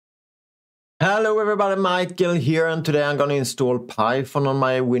Hello everybody, Michael here, and today I'm going to install Python on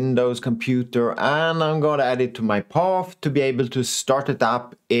my Windows computer, and I'm going to add it to my path to be able to start it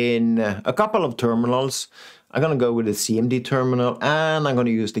up in a couple of terminals. I'm going to go with the CMD terminal, and I'm going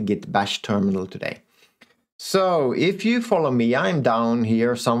to use the Git Bash terminal today. So if you follow me, I'm down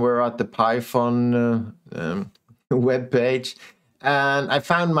here somewhere at the Python web page, and I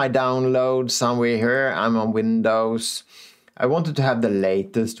found my download somewhere here. I'm on Windows. I wanted to have the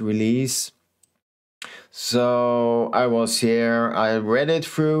latest release. So I was here, I read it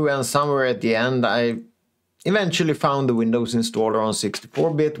through, and somewhere at the end I eventually found the Windows installer on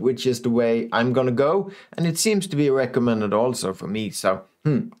 64-bit, which is the way I'm gonna go, and it seems to be recommended also for me, so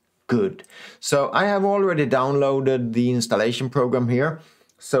good. So I have already downloaded the installation program here,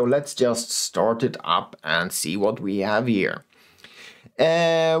 so let's just start it up and see what we have here.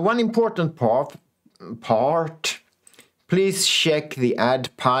 One important part, please check the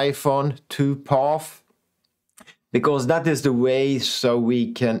add Python to path, because that is the way so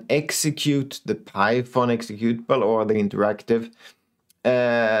we can execute the Python executable or the interactive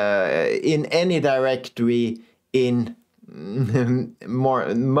in any directory in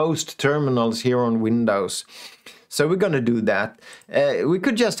most terminals here on Windows. So we're going to do that. We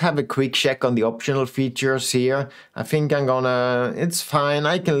could just have a quick check on the optional features here. I think it's fine,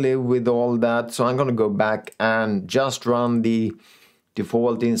 I can live with all that, so I'm gonna go back and just run the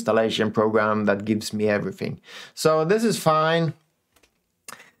default installation program that gives me everything. So this is fine.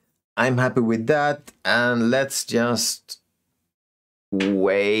 I'm happy with that, and let's just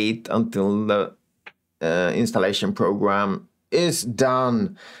wait until the installation program is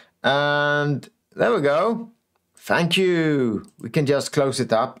done. And there we go. Thank you. We can just close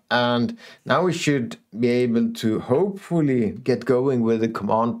it up, and now we should be able to hopefully get going with the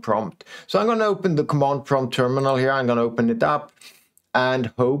command prompt. So I'm going to open the command prompt terminal here. I'm going to open it up, and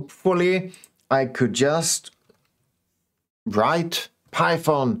hopefully I could just write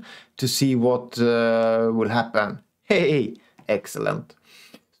Python to see what will happen. Hey, excellent.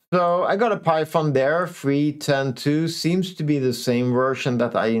 So I got a Python there, 3.10.2, seems to be the same version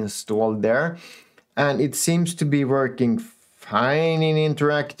that I installed there. And it seems to be working fine in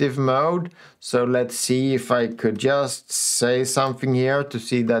interactive mode. So let's see if I could just say something here to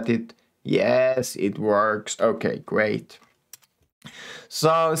see that yes, it works. Okay, great.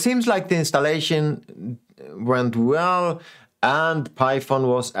 So it seems like the installation went well and Python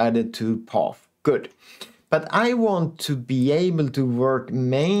was added to path. Good. But I want to be able to work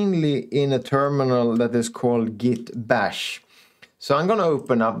mainly in a terminal that is called Git Bash. So I'm going to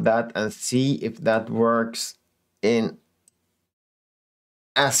open up that and see if that works in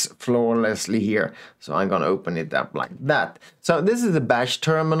as flawlessly here. So I'm going to open it up like that. So this is the Bash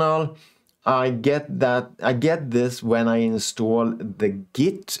terminal. I get this when I install the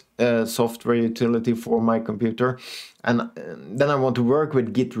Git software utility for my computer, and then I want to work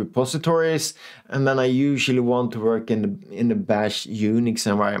with Git repositories, and then I usually want to work in the Bash Unix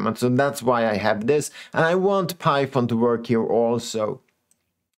environment. So that's why I have this, and I want Python to work here also,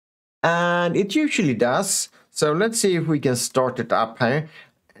 and it usually does. So let's see if we can start it up here.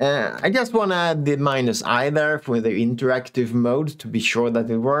 I just want to add the -i there for the interactive mode to be sure that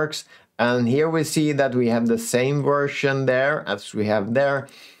it works. And here we see that we have the same version there as we have there.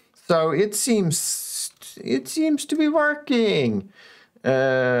 So it seems to be working.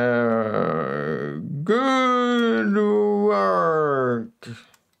 Good work.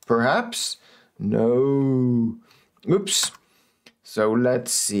 Perhaps? No. Oops. So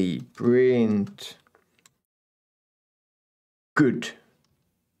let's see. Print. Good.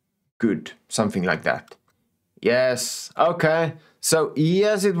 Good. Something like that. Yes. Okay. So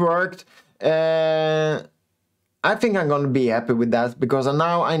yes, it worked. I think I'm going to be happy with that, because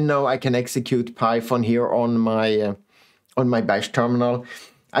now I know I can execute Python here on my Bash terminal.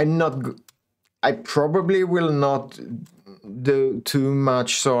 I probably will not do too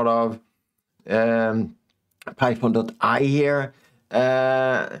much sort of python.i here.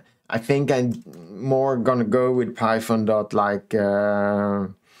 I think I'm more gonna go with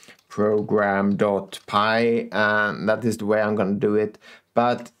program.py, and that is the way I'm going to do it.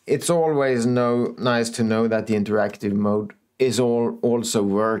 But it's always nice to know that the interactive mode is also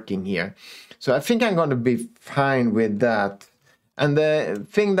working here. So I think I'm going to be fine with that. And the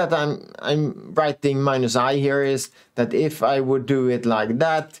thing that I'm writing -i here is that if I would do it like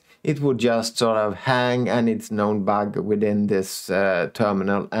that, it would just sort of hang, and it's known bug within this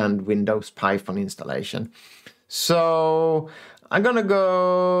terminal and Windows Python installation. So I'm gonna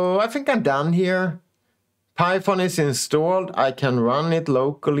go, I think I'm done here. Python is installed. I can run it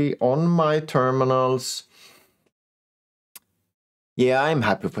locally on my terminals. Yeah, I'm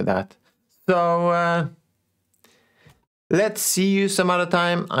happy for that. So let's see you some other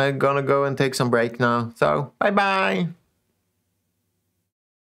time. I'm gonna go and take some break now. So bye bye.